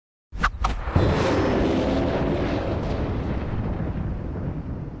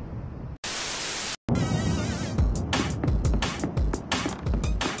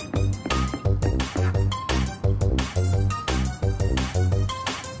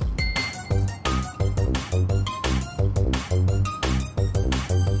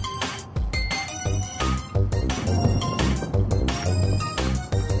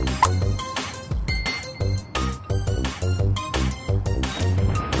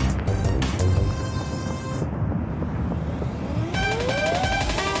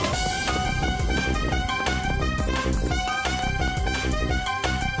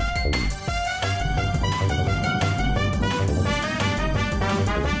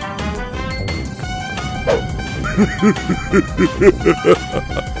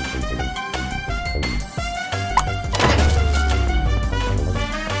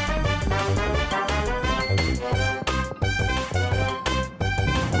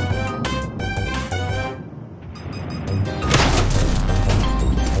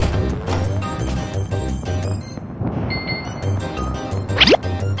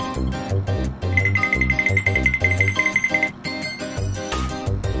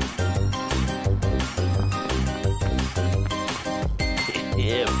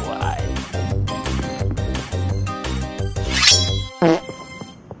Yeah, boy.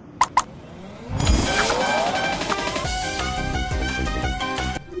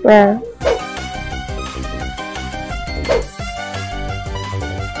 Where?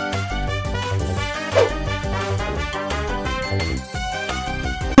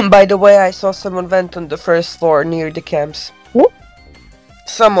 By the way, I saw someone vent on the first floor near the camps. Who?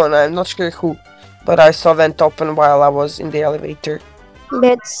 Someone, I'm not sure who, but I saw vent open while I was in the elevator.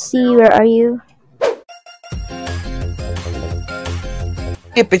 Let's see, where are you?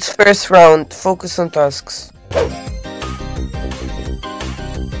 Skip, it's first round, focus on tasks.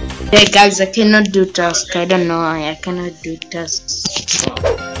 Yeah, guys, I cannot do tasks. I don't know why I cannot do tasks.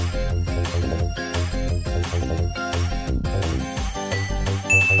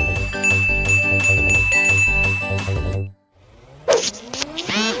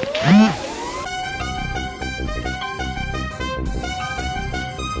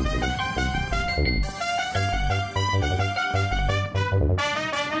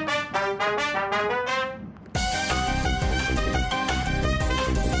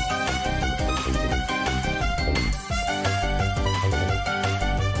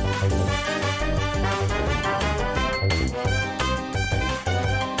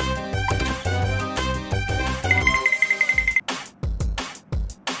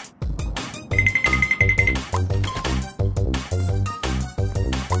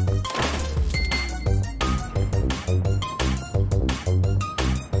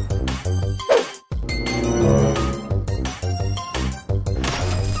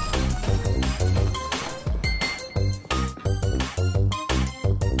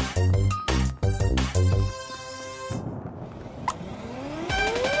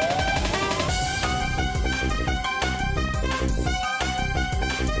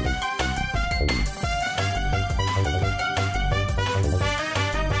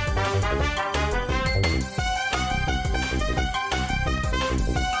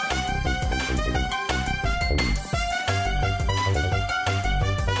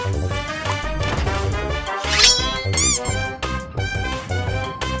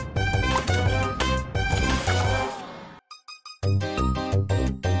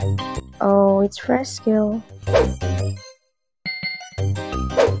 Oh, it's first skill.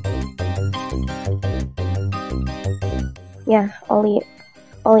 Yeah, only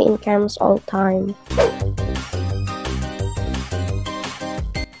in camps all time.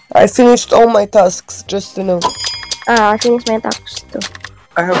 I finished all my tasks, just to know. I finished my tasks too.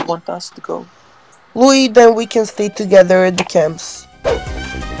 I have one task to go. Louis, then we can stay together at the camps.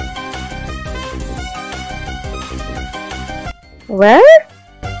 Where?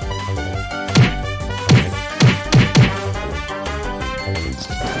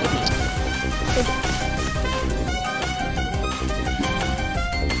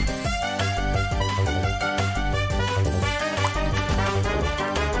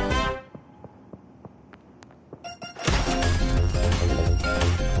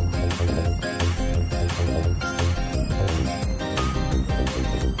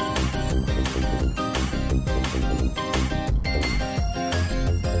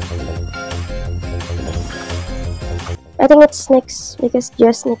 I think it's Nyx because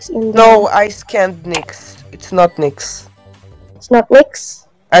just Nyx in there. No, I scanned Nyx. It's not Nyx. It's not Nyx.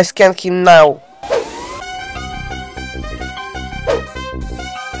 I scanned him now.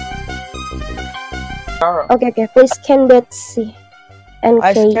 Okay, please scan Betsy and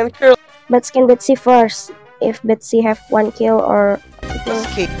I Kay. scanned her. But scan Betsy first. If Betsy have 1 kill or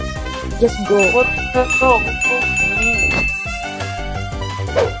Escape. just go. What the hell?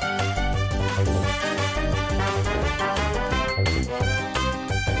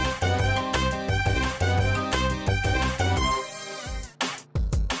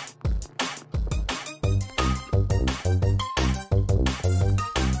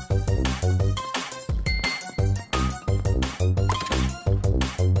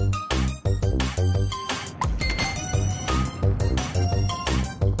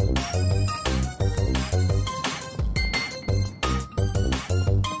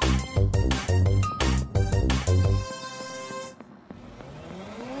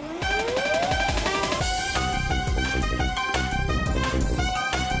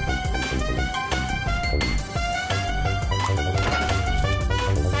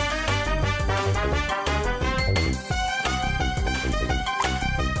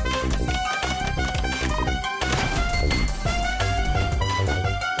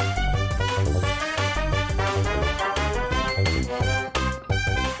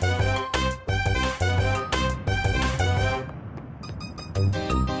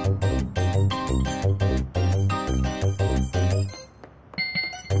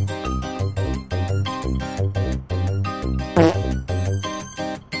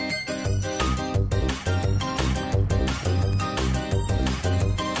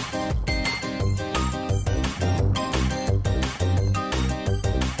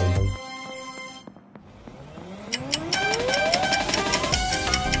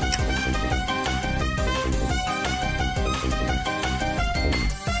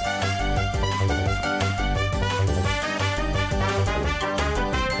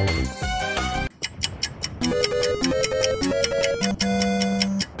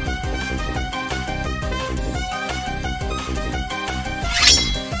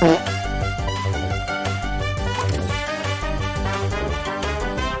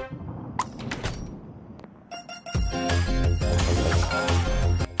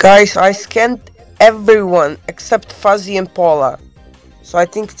 Guys, I scanned everyone except Fuzzy and Paula. So I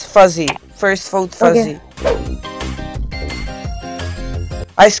think it's Fuzzy. First vote Fuzzy. Okay.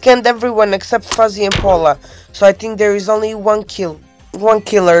 I scanned everyone except Fuzzy and Paula. So I think there is only one kill. One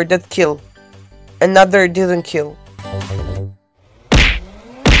killer that killed. Another didn't kill.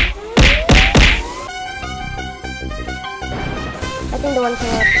 I think the one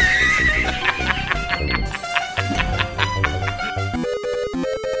came up.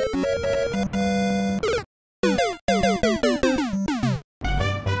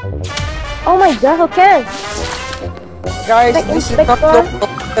 Oh my god, who cares? Guys, Like this is Inspector? not normal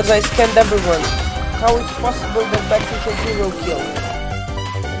because I scanned everyone. How is it possible that Becky can 0 kill?